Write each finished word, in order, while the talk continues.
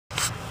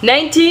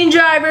19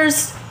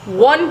 drivers,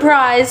 1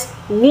 prize,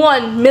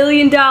 $1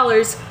 million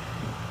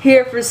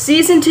here for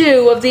Season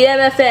 2 of the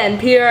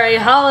MFNPRA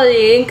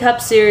Holiday Inn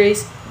Cup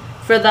Series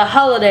for the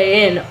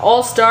Holiday Inn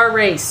All-Star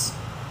Race.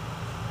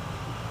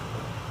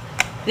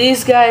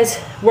 These guys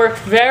worked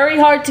very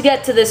hard to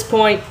get to this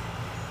point,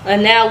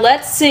 and now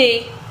let's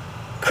see.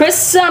 Chris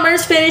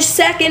Summers finished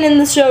second in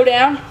the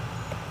showdown.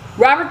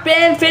 Robert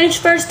Band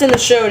finished first in the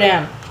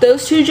showdown.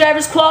 Those 2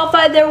 drivers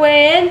qualified their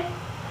way in.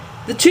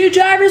 The 2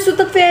 drivers with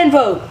the fan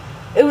vote.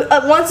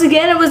 Once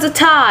again, it was a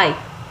tie.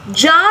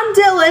 John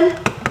Dillon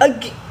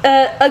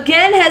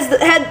again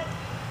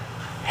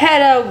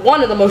had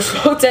one of the most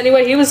votes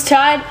anyway. He was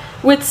tied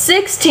with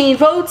 16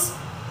 votes,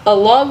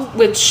 along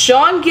with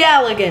Sean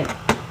Galligan.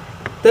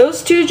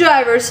 Those 2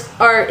 drivers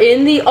are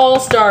in the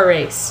All-Star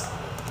race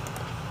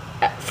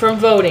from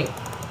voting.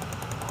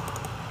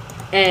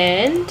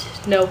 And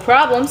no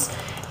problems.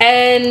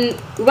 And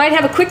we might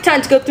have a quick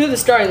time to go through the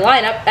starting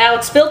lineup.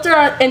 Alex Filter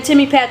and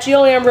Timmy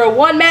Pacioli on row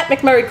 1. Matt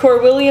McMurray, Corey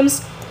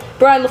Williams,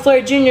 Brian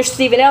LaFleur Jr.,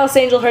 Stephen Ellis,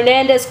 Angel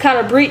Hernandez,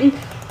 Connor Breton,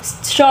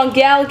 Sean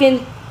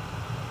Galligan,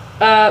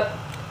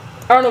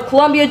 Arnold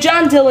Columbia,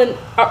 John Dillon,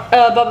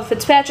 Bubba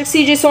Fitzpatrick,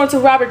 CJ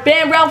Sorensen, Robert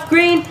Band, Ralph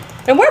Green,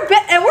 and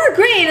we're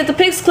green at the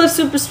Pigs Cliff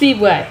Super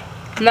Speedway.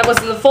 And that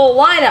wasn't the full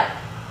lineup.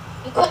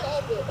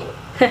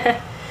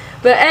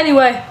 But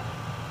anyway,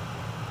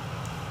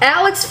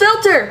 Alex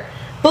Filter.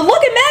 But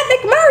look at Matt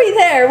McMurray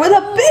there with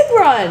a big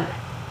run.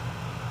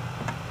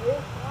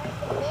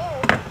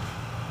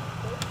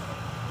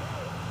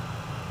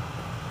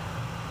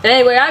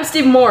 Anyway, I'm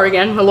Stephen Moore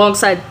again,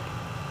 alongside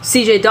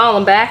CJ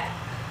Dallenbach.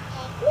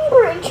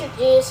 Never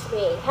introduced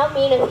me. How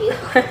mean of you.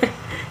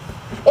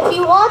 If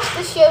you watch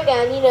the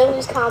showdown, you know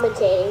who's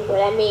commentating.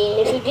 But I mean,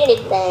 if you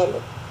didn't, then.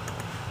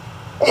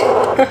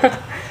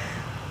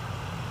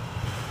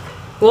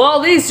 Well, all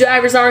these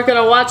drivers aren't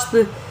going to watch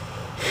the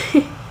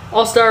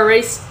All-Star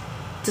race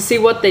to see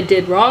what they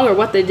did wrong or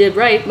what they did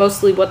right.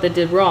 Mostly what they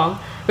did wrong.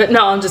 But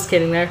no, I'm just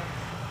kidding there.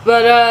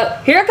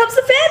 But here comes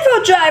the fan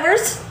vote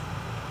drivers.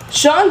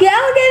 Sean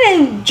Galligan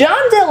and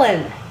John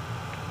Dillon.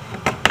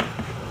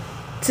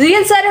 To the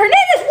inside,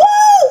 Hernandez.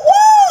 Whoa,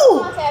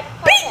 whoa!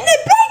 Beating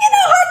and banging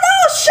a hard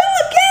loss.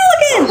 Sean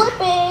Galligan.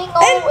 Flipping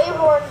all the way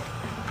forward.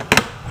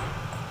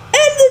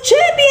 And the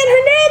champion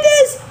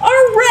Hernandez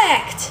are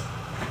wrecked.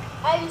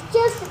 I was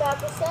just about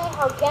to say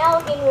how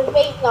Galligan was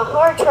making a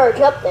hard charge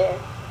up there.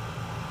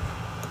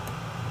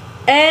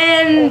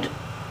 And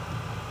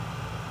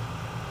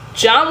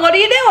John, what are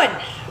you doing?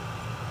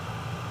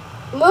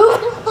 Move.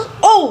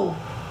 Oh!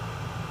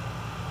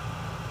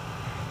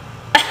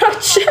 I'm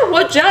not sure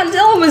what John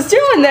Dillon was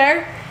doing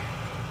there.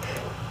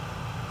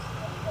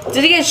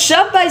 Did he get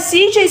shoved by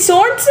CJ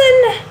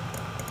Sorensen?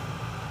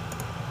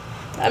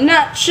 I'm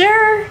not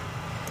sure.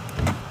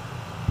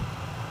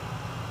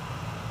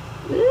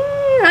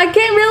 I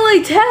can't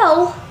really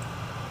tell.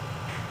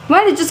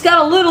 Might have just got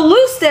a little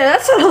loose there.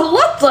 That's what it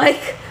looked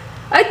like.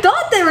 I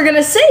thought they were going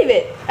to save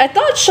it. I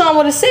thought Sean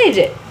would have saved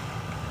it.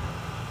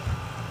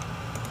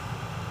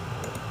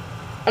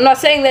 I'm not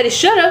saying that he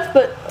should have,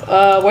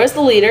 but where's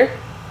the leader?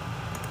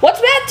 What's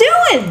Matt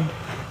doing?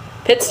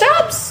 Pit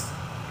stops?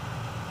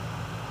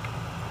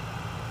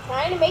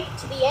 Trying to make it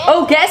to the end.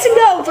 Oh, gas and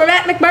go for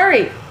Matt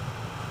McMurray.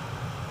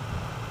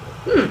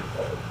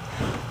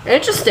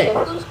 Interesting.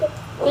 So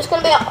who's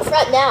going to be up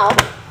front now?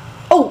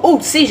 Oh,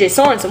 CJ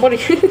Sorensen. What are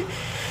you?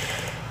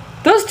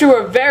 Those 2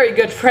 are very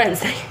good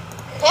friends.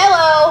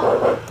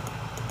 Hello.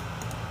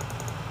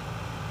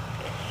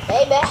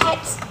 Hey,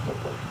 Matt.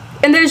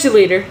 And there's your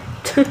leader.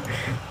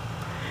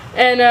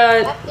 And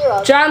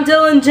John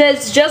Dillon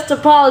just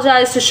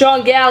apologized to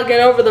Sean Galligan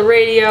over the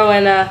radio,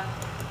 and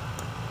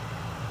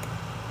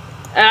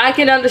I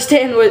can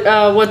understand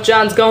what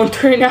John's going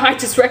through now. I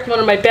just wrecked one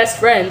of my best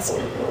friends.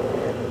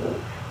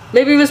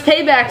 Maybe it was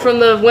payback from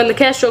when the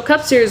Castro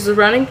Cup Series was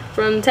running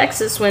from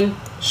Texas when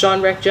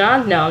Sean wrecked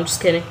John. No, I'm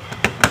just kidding.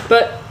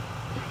 But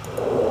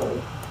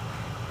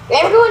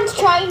everyone's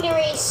trying to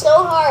race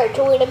so hard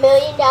to win $1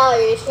 million,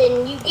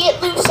 and you get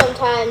loose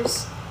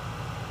sometimes,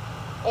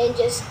 and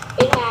just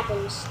it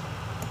happens.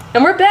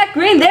 And we're back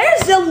green.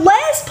 There's the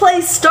last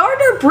place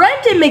starter,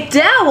 Brendan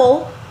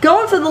McDowell,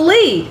 going for the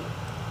lead.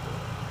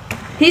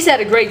 He's had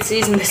a great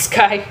season, this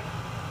guy.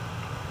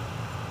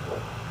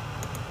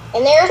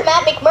 And there's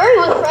Matt McMurray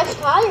with fresh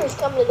tires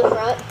coming to the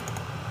front.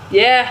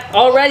 Yeah,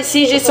 already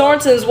CJ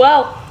Sorensen as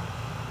well.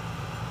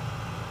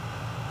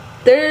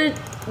 There's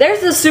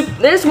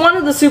one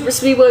of the Super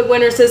Speedway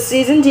winners this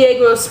season,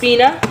 Diego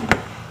Ospina.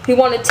 He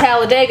won at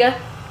Talladega.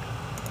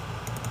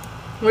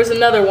 Where's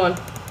another one?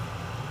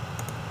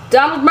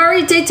 Donald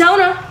Murray,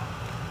 Daytona.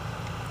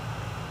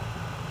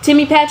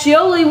 Timmy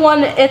Pacioli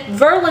won at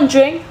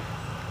Verlandring.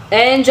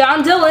 And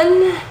John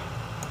Dillon.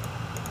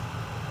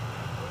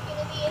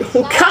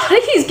 Oh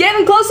God, he's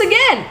getting close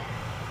again.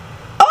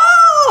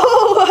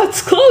 Oh,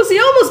 it's close. He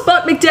almost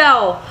bumped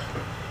McDowell.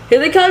 Here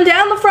they come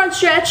down the front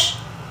stretch.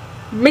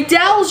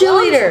 McDowell's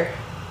your leader.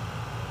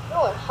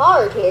 Going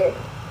hard here.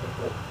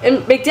 And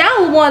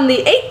McDowell won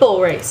the 8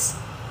 Bowl race.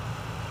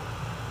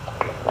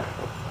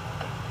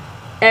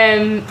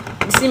 And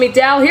see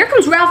McDowell. Here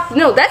comes Ralph.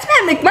 No, that's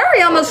Matt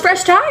McMurray. Almost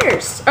fresh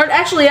tires. Or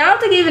actually, I don't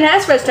think he even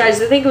has fresh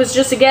tires. I think it was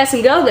just a gas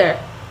and go there.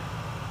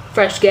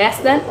 Fresh gas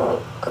then.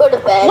 Could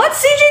have been.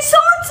 What's CJ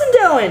Sorensen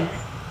doing?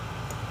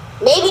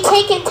 Maybe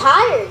taking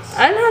tires.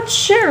 I'm not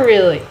sure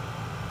really.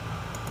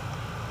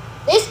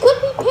 This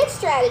could be pit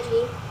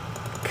strategy.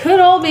 Could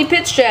all be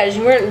pit strategy.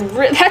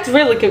 That's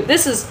really good.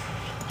 This is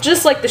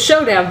just like the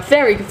showdown.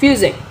 Very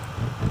confusing.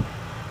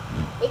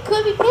 It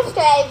could be pit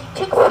strategy.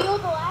 Took fuel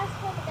the last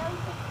time and now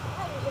he's taking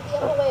tires or the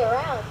other way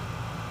around.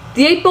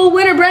 The 8-bowl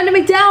winner, Brendan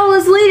McDowell,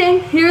 is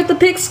leading here at the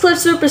Pixcliff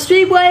Super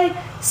Speedway.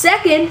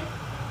 Second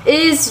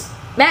is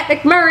Matt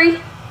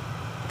McMurray.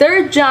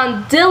 Third,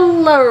 John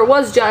Dillon, or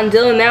was John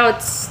Dillon. Now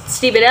it's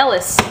Stephen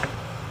Ellis.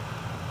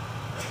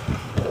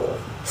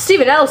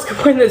 Stephen Ellis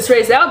could win this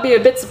race. That would be a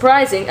bit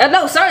surprising.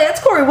 No, sorry,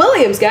 that's Corey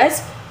Williams,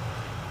 guys.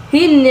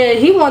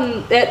 He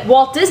won at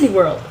Walt Disney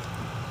World.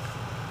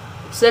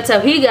 So that's how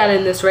he got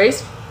in this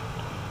race.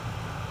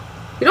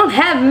 We don't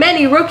have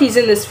many rookies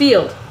in this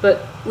field,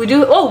 but we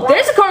do. Oh,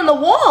 there's a car on the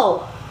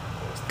wall.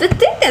 I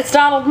think that's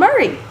Donald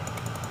Murray.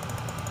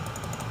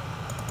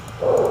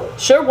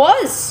 Sure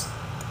was.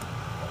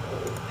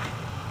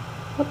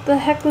 What the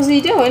heck was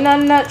he doing?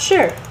 I'm not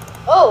sure.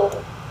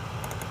 Oh.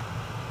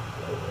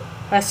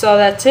 I saw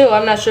that too.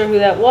 I'm not sure who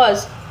that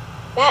was.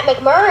 Matt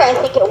McMurray, I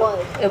think it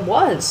was. It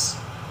was.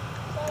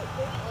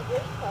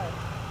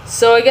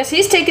 So I guess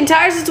he's taking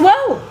tires as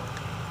well.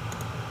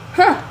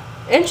 Huh.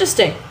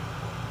 Interesting.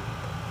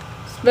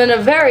 It's been a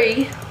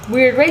very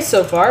weird race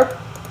so far.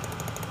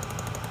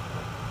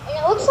 And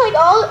it looks like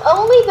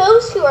only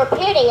those two are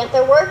pitting if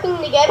they're working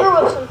together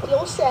with some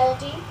fuel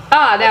strategy.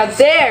 Ah, now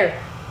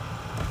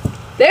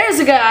there's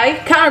a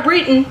guy, Connor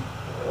Breton,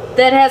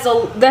 that has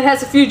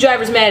a few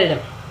drivers mad at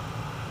him.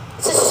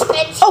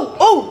 Suspension.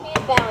 Oh!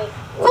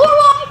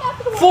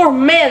 Four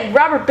men,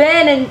 Robert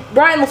Ben and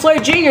Brian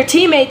LaFleur Jr.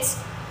 teammates.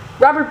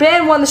 Robert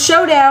Ben won the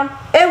showdown,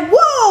 and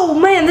whoa,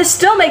 man, they're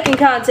still making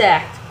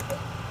contact.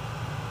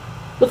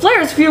 LaFleur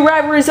has a few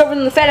rivalries over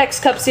in the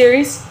FedEx Cup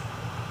Series.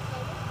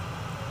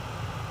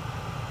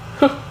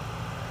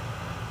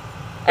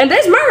 And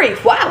there's Murray.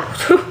 Wow,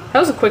 that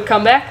was a quick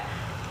comeback.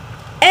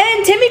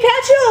 And Timmy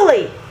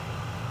Pacioli,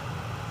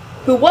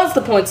 who was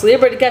the points leader,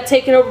 but he got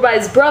taken over by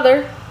his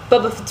brother,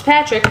 Bubba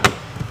Fitzpatrick.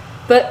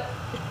 But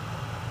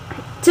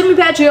Timmy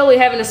Pacioli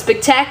having a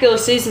spectacular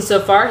season so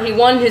far. He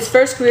won his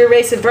first career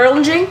race at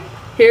Burlingame.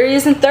 Here he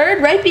is in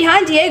third, right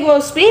behind Diego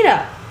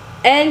Ospina.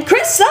 And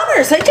Chris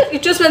Summers, I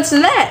just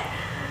mentioned that.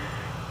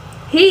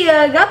 He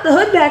got the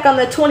hood back on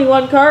that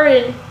 21 car,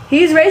 and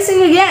he's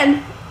racing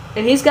again.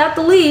 And he's got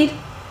the lead.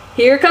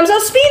 Here comes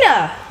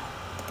Ospina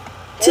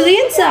to the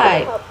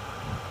inside.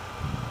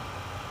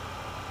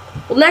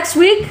 Well, next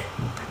week,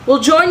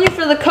 we'll join you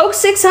for the Coke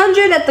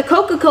 600 at the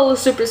Coca-Cola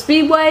Super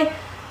Speedway.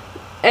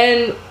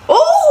 And,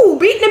 oh,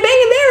 beating and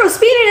banging there,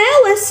 Ospina and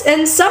Ellis,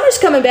 and Summers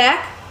coming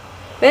back.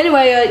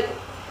 Anyway,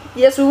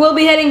 yes, we will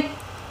be heading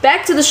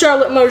back to the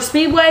Charlotte Motor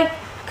Speedway.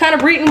 Connor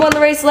Breton won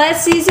the race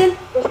last season.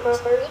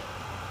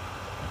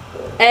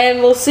 And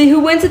we'll see who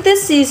wins it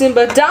this season.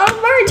 But Donald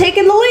Murray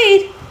taking the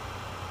lead.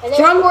 And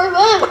there's Corey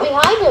Williams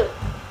behind him.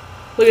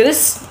 Look at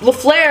this.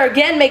 LaFleur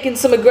again making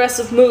some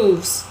aggressive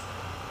moves.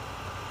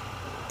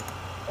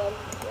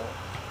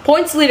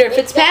 Points leader,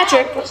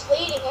 Fitzpatrick. Who was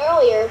leading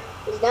earlier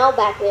is now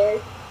back there.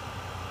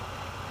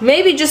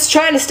 Maybe just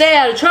trying to stay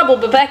out of trouble,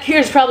 but back here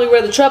is probably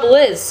where the trouble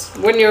is.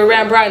 When you're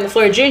around Brian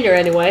LaFleur Jr.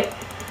 anyway.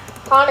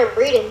 Connor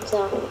Breton,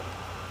 so.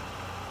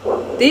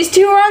 These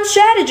two are on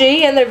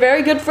strategy, and they're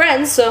very good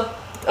friends, so.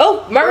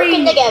 Oh,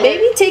 Murray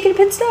maybe taking a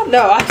pit stop?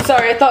 No, I'm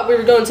sorry. I thought we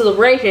were going to the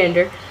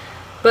right-hander.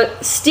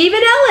 But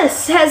Stephen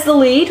Ellis has the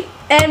lead,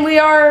 and we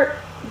are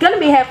going to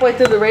be halfway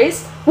through the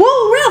race.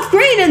 Whoa, Ralph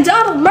Green and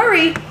Donald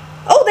Murray.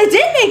 Oh, they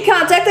did make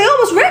contact. They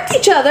almost wrecked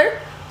each other.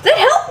 That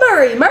helped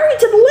Murray. Murray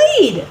to the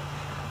lead.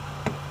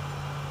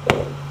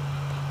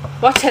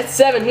 Watch that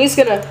 7. He's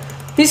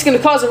gonna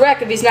cause a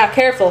wreck if he's not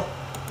careful.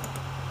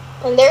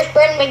 And there's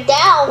Brendan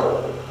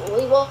McDowell.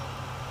 We will.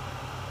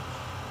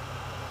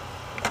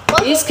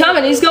 He's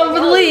coming. He's going for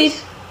the lead.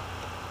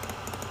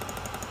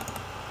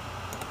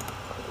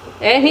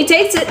 And he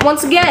takes it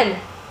once again.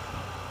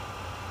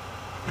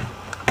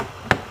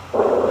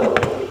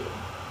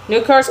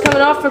 No cars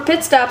coming off for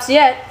pit stops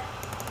yet.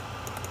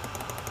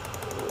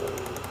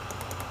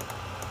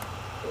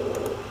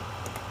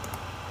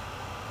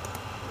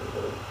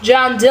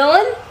 John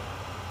Dillon,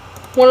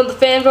 one of the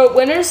fan vote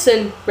winners,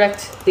 and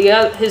wrecked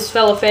his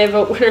fellow fan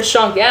vote winner,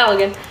 Sean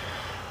Galligan.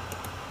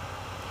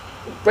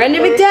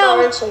 Brendan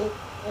McDowell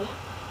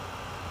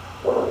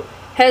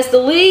has the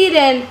lead,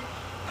 and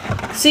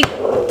see,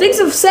 things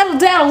have settled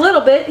down a little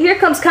bit. Here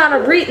comes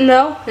Connor Breton,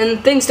 though,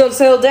 and things don't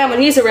settle down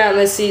when he's around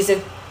this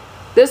season.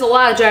 There's a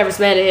lot of drivers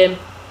mad at him.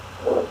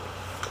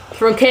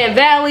 From Cam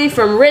Valley,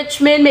 from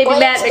Richmond, maybe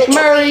Matt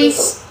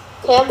McMurray.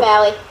 Cam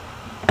Valley.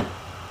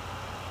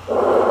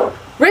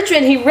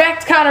 Richmond, he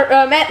wrecked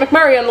Matt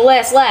McMurray on the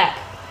last lap.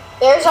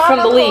 There's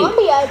Arnold from the lead.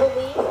 Columbia, I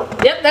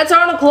believe. Yep, that's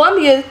Arnold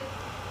Columbia,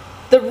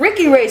 the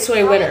Ricky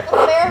Raceway winner.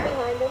 Fair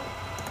behind him.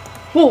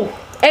 Whoa.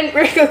 And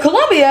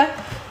Columbia,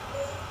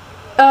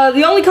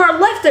 the only car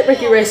left at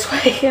Ricky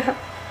Raceway. Yeah.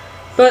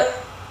 But,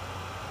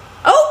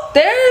 oh,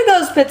 there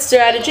goes pit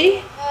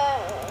strategy.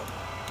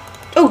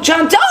 Oh,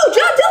 John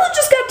Dillon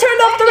just got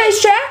turned off the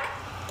racetrack.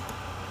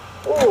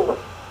 Ooh.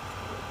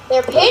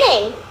 They're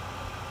pitting.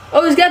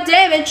 Oh, he's got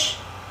damage.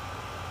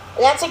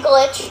 That's a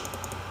glitch.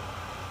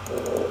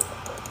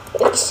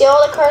 If you see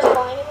all the cars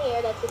flying in the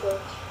air, that's a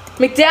glitch.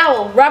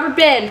 McDowell, Robert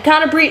Ben,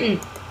 Connor Breton,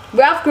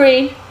 Ralph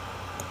Green,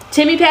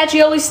 Timmy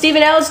Pacioli,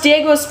 Stephen Ellis,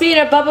 Diego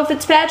Espina, Bubba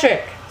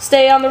Fitzpatrick.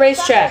 Stay on the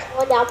racetrack.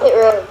 Going down pit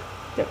road.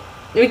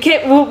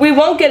 We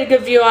won't get a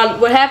good view on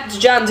what happened to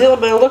John Dillon,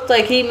 but it looked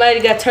like he might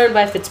have got turned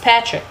by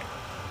Fitzpatrick.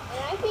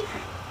 And I think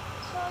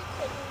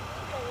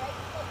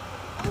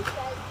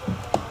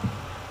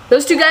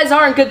Those two guys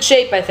are in good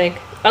shape, I think.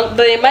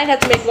 They might have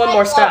to make one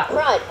more stop.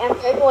 Front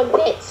after everyone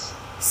pits.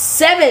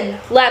 7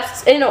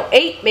 laps,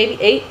 8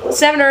 maybe 8,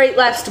 7 or 8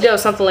 laps to go,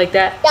 something like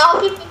that. Now,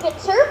 if you can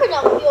conserve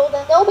enough fuel,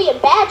 then they'll be in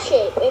bad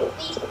shape.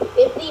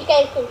 If these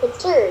guys can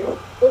conserve,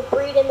 with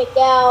Breeden,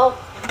 McDowell,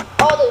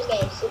 all those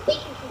guys, if they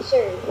can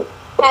conserve,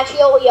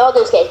 Pacioli, all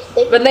those guys.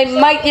 But they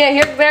might,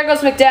 yeah. There goes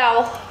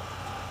McDowell,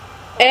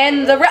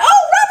 and the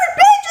Robert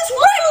Ben just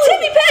wrecked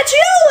Timmy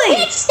Pacioli.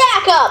 Big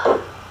stack up.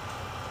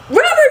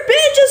 Robert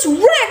Ben just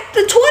wrecked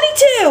the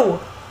 22.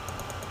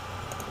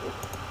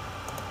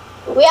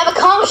 We have a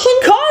caution?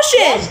 Caution!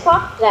 Yes,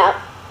 fuck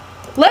that.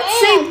 Let's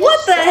see,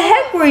 what the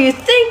heck were you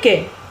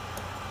thinking?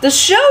 The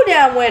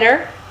showdown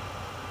winner.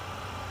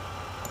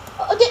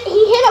 Oh,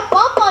 he hit a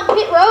bump on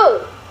pit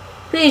road.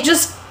 He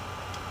just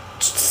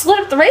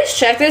slid up the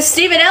racetrack. There's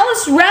Stephen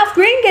Ellis, Ralph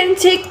Green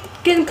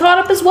getting caught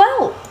up as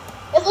well.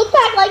 It looked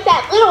like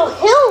that little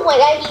hill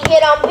that he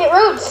hit on pit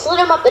road slid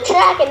him up the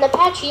track in the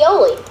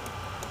Pacioli.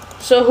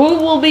 So who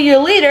will be your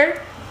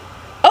leader?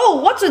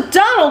 Oh, what's with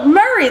Donald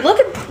Murray? Look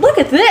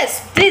at this.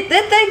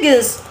 That thing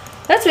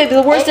that's maybe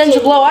the worst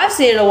engine blow I've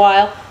seen in a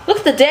while. Look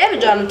at the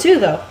damage on him too,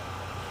 though.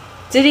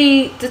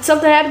 Did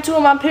something happen to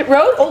him on pit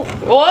road? Oh,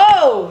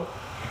 whoa!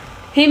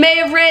 He may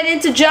have ran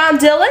into John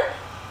Dillon.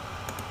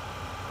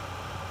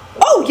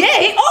 Oh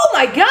yeah! Oh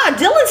my God!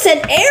 Dillon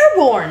sent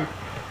airborne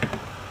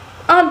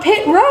on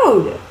pit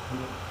road.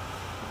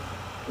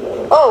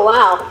 Oh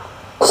wow!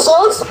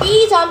 Slow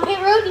speeds on pit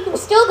road, you can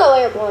still go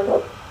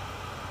airborne.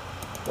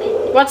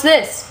 What's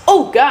this?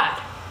 Oh God!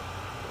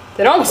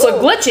 That almost looked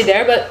glitchy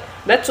there, but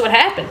that's what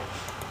happened.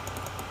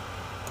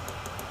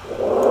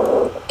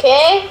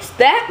 Okay.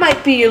 That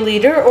might be your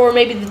leader, or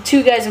maybe the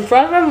two guys in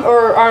front of him,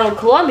 or Arnold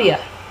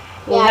Columbia.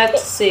 We'll have to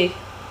see.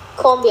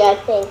 Columbia, I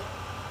think.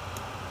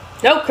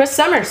 No, Chris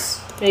Summers,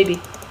 maybe.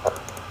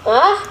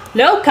 Huh?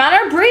 No,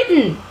 Connor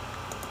Breton.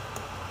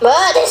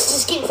 This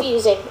is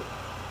confusing.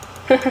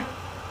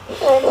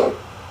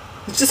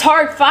 It's just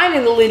hard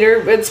finding the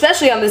leader,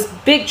 especially on this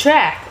big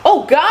track.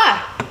 Oh,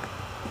 God!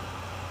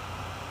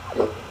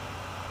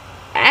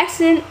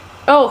 Accident.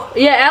 Oh,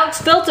 yeah,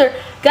 Alex Filter.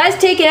 Guys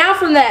taken out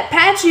from that.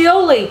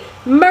 Pacioli,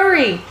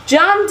 Murray,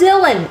 John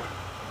Dillon.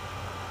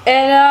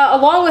 And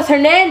along with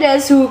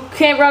Hernandez, who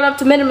can't run up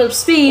to minimum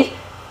speed.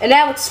 And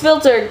Alex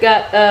Filter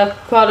got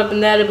caught up in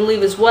that, I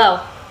believe, as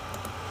well.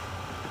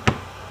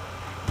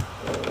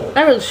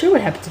 Not really sure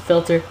what happened to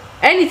Filter.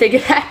 Anything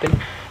could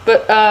happen.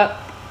 But,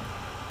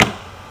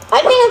 I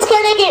think it's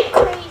gonna get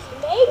crazy.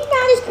 Maybe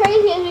not as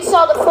crazy as we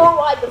saw the 4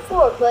 wide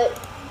before, but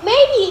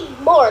maybe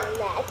more than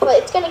that. But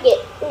it's gonna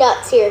get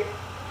nuts here.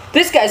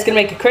 This guy's gonna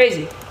make it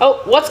crazy.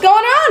 Oh, what's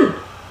going on?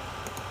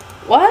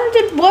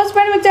 What's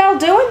Brandon McDowell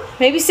doing?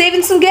 Maybe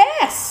saving some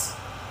gas.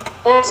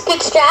 That's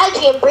good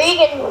strategy, and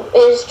Breeden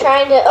is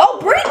trying to. Oh,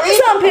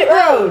 Breeden's on pit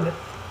road.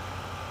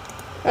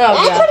 Oh,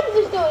 That's God. what he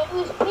was doing. He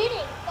was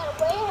pitting. He got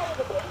way ahead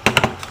of the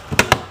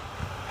pace.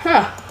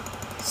 Huh.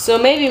 So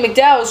maybe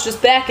McDowell's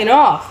just backing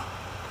off.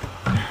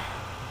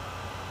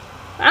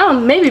 I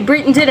don't know, maybe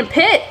Breton didn't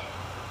pit.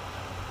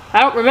 I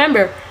don't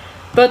remember.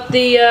 But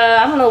the,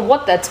 I don't know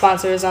what that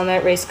sponsor is on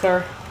that race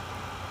car.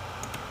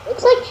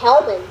 Looks like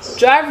Hellman's.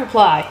 Drive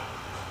Reply.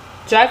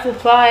 Drive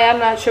Reply, I'm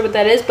not sure what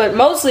that is, but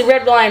mostly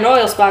Red Lion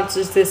Oil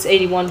sponsors this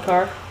 81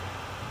 car.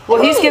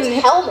 Well, he's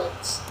giving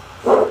Hellman's.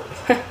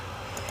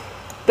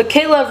 But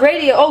K-Love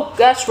Radio, oh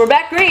gosh, we're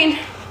back green.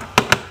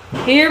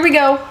 Here we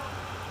go.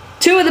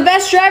 2 of the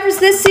best drivers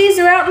this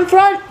season are out in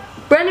front.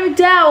 Brendan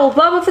McDowell,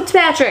 Bubba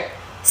Fitzpatrick.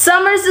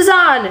 Summers is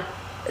on.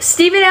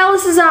 Stephen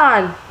Ellis is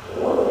on.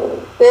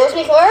 There's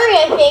McMurray,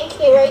 I think,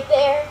 right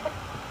there.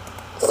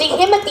 See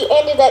him at the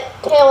end of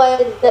that tail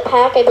end of the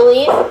pack, I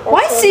believe.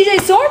 Why is CJ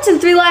Sorensen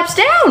 3 laps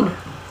down?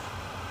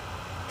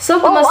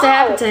 Something must have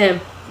happened to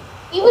him.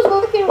 He was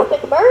working with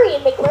McMurray,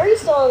 and McMurray's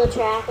still on the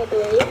track, I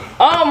believe.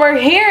 Oh, we're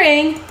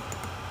hearing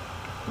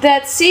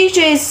that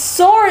CJ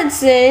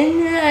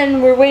Sorensen,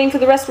 and we're waiting for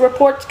the rest of the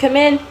report to come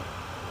in.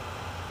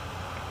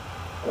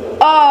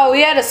 Oh,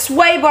 he had a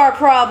sway bar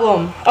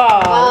problem.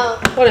 Oh,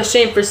 what a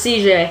shame for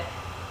CJ.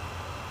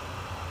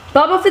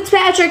 Bubba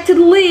Fitzpatrick to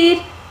the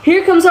lead.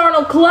 Here comes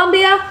Arnold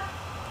Columbia.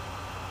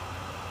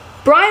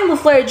 Brian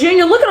LaFleur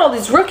Jr. Look at all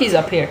these rookies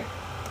up here.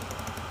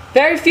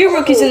 Very few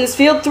rookies in this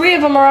field. 3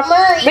 of them are up.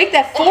 Murray. Make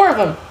that 4 of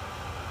them.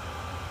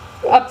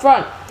 up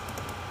front.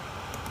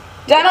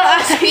 Spina,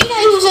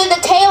 who's in the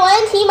tail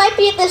end, he might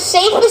be at the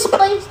safest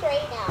place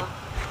right now.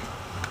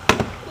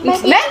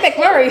 Matt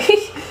McMurray,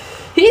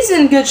 he's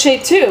in good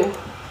shape too.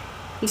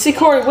 You see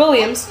Corey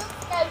Williams.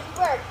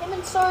 Him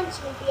and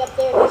Sorensen would be up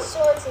there because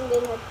Sorensen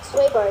didn't have the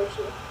sway bar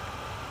issue.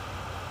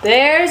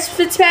 There's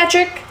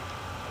Fitzpatrick.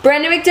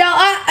 Brandon McDowell.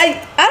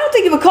 I don't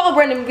think you would call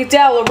Brandon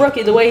McDowell a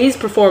rookie the way he's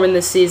performing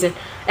this season.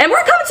 And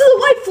we're coming to the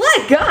white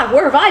flag. God,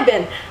 where have I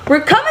been?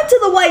 We're coming to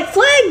the white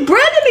flag.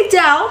 Brandon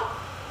McDowell.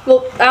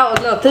 Well, I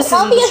don't know. This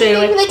isn't the Columbia's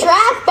making the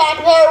draft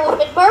back there with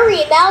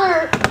McMurray, and now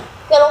they're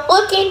going to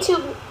look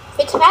into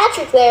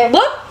Fitzpatrick there.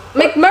 Look,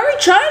 McMurray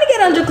trying to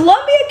get under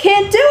Columbia.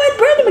 Can't do it.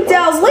 Brandon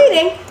McDowell's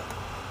leading.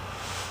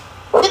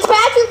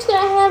 Fitzpatrick's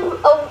going to have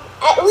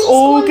at least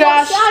one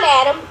more shot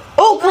at him.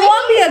 Oh,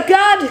 Columbia.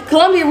 God,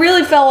 Columbia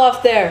really fell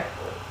off there.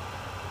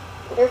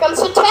 Here comes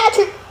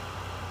Fitzpatrick.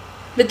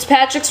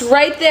 Fitzpatrick's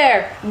right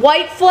there.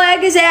 White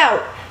flag is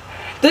out.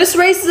 This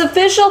race is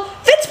official.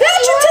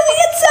 Fitzpatrick to the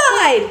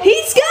inside.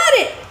 He's got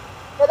it.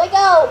 Here they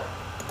go.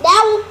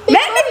 Now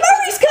Matt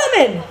McMurray's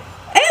coming.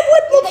 And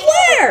with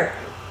LaFleur.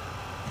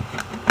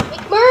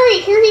 McMurray,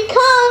 here he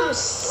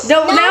comes.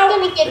 No, now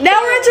we're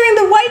entering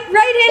the white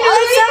right-hander.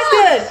 That's not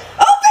good.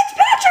 Oh,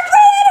 Fitzpatrick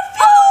ran out of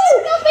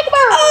fuel.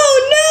 Oh,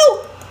 no.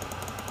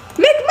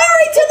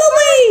 McMurray to the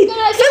lead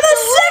for the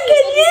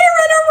second year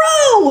in a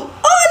row.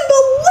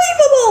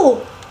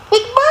 Unbelievable.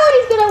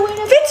 McMurray's going to win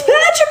it.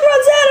 Fitzpatrick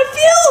runs out of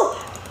fuel.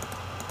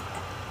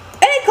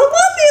 And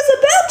Columbia's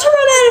about to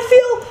run out of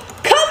fuel.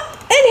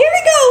 And here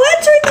we go,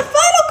 entering the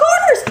final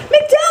corners.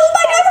 McDowell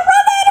might have a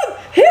run at him.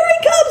 Here he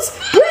comes,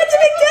 Brandon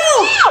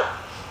McDowell.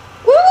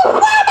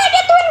 Back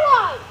at 3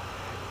 wide.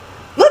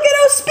 Look at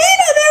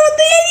Ospina there with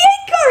the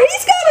 88 car.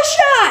 He's got a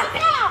shot.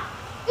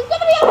 It's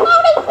going to be a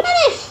photo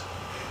finish.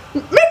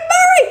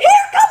 McMurray,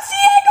 here comes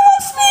Diego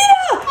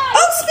Ospina.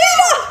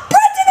 Ospina,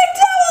 Brandon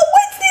McDowell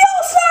wins the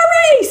All-Star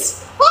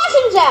race.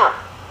 Caution's out.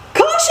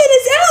 Caution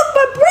is out,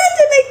 but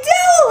Brandon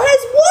McDowell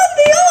has won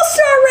the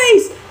All-Star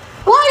race.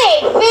 What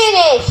a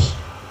finish.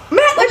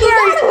 Matt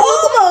McMurray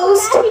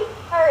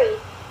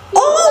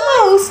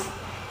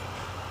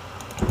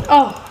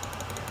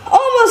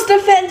almost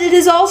defended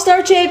his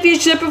All-Star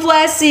championship of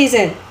last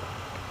season.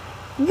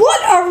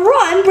 What a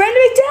run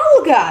Brandon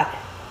McDowell got.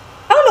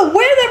 I don't know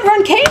where that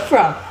run came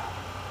from.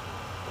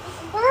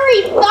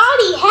 McMurray thought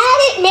he had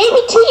it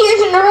maybe 2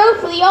 years in a row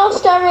for the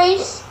All-Star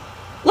race.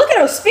 Look at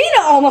Ospina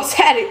almost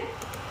had it.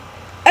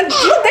 And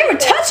look, they were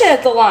touching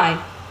at the line.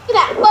 Look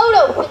at that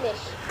photo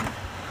finish.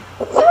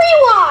 3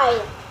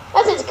 wide.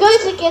 That's as good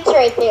as it gets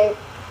right there.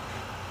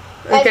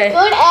 Okay. As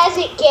good as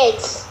it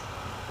gets.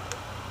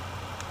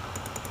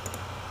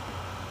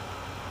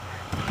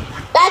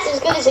 That's as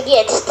good as it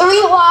gets. 3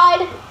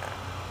 wide.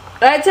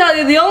 I tell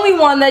you, the only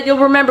one that you'll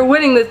remember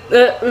winning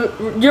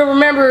you'll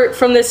remember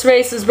from this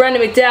race is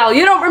Brandon McDowell.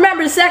 You don't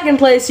remember second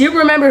place. You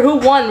remember who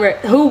won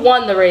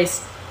the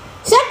race.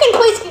 Second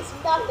place gets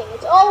nothing.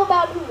 It's all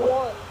about who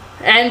won.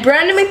 And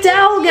Brandon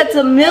McDowell gets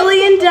 $1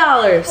 million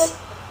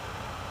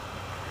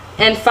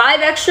and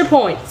 5 extra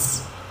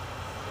points.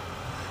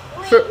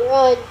 Great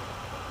run.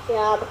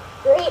 Job.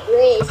 Great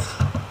race.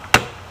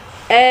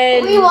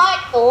 And 3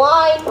 wide the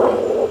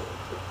line.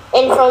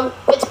 And from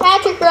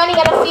Fitzpatrick running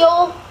out of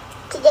fuel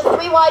to the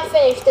 3 wide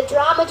finish, the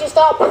drama just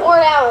all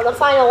poured out on the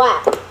final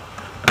lap.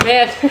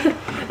 Man,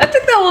 I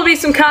think there will be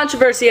some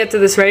controversy after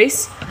this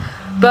race.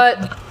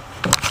 But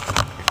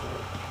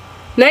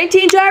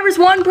 19 drivers,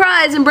 1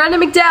 prize, and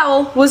Brandon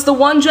McDowell was the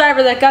one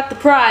driver that got the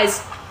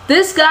prize.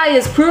 This guy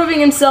is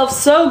proving himself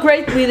so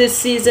greatly this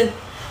season.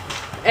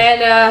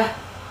 And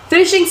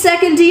finishing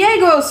second,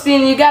 Diego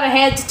Ospina, you got to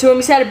hand it to him.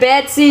 He's had a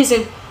bad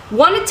season.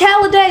 Won at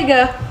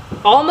Talladega.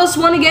 Almost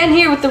won again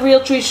here with the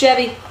Realtree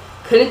Chevy.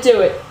 Couldn't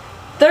do it.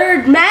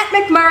 Third, Matt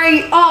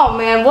McMurray. Oh,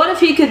 man, what if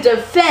he could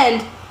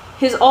defend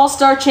his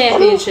All-Star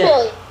championship?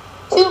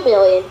 $2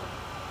 million.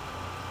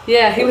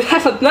 Yeah, he would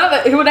have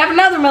another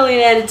 $1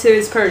 million added to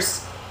his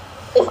purse.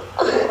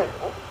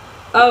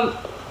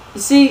 You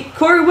see,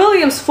 Corey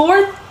Williams,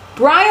 4th.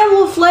 Brian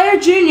LaFleur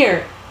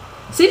Jr.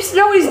 seems to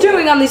know what he's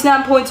doing on these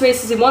 9-points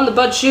races. He won the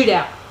Bud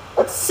Shootout.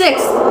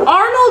 6th,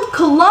 Arnold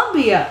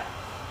Columbia,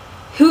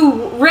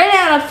 who ran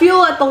out of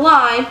fuel at the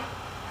line.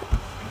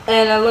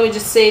 And let me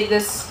just save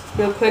this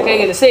real quick. I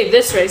gotta save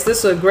this race.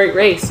 This was a great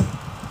race.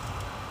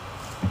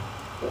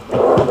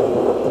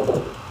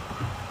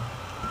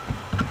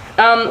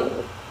 Um,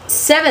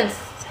 7th,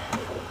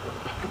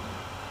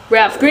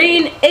 Ralph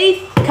Green.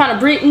 8th, Connor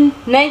Breton.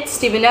 9th,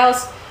 Stephen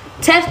Ellis.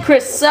 10th,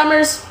 Chris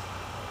Summers.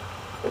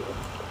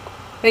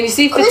 And you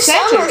see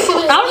Fitzpatrick.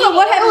 I don't know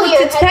what happened with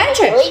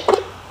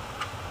Fitzpatrick.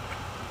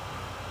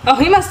 Oh,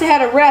 he must have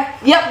had a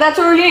wreck. Yep, that's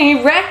what we're getting.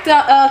 He wrecked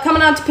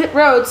coming onto pit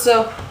road,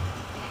 so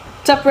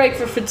tough break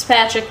for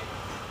Fitzpatrick.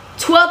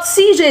 12th,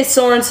 CJ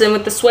Sorensen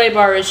with the sway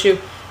bar issue.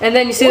 And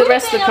then you see the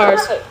rest of the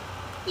cars.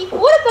 He would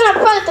have been up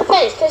front at the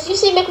finish, because you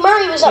see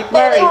McMurray was up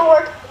there. They were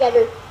working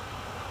together.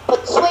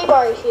 But the sway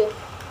bar issue.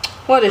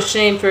 What a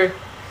shame for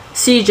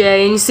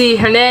CJ. And you see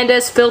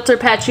Hernandez, Filter,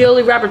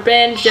 Pacioli, Robert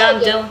Ben,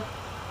 John Dillon.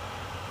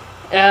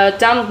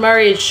 Donald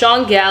Murray and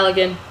Sean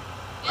Galligan.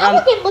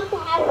 Galligan looked to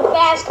have a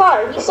fast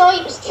car. He saw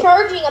he was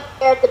charging up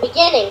there at the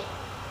beginning,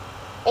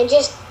 and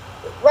just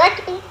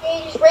wrecked it.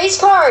 He just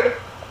raced hard.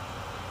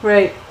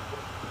 Right.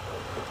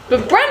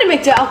 But Brendan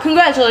McDowell,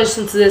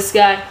 congratulations to this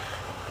guy.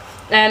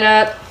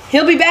 And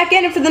he'll be back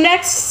in it for the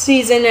next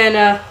season.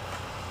 And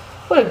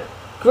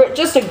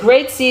just a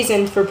great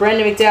season for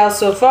Brendan McDowell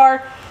so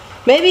far.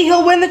 Maybe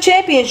he'll win the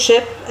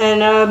championship.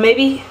 And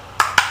maybe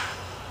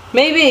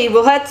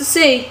we'll have to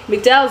see.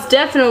 McDowell's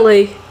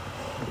definitely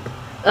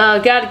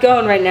got it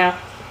going right now.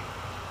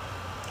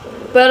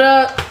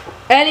 But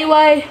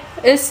anyway,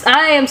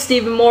 I am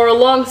Stephen Moore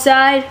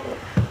alongside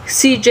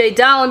CJ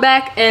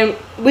Dallenbach, and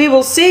we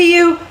will see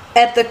you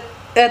at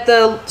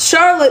the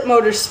Charlotte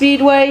Motor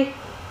Speedway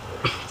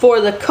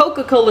for the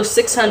Coca-Cola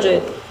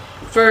 600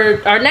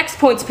 for our next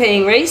points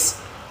paying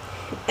race.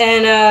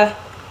 And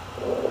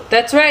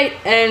that's right,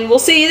 and we'll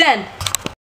see you then.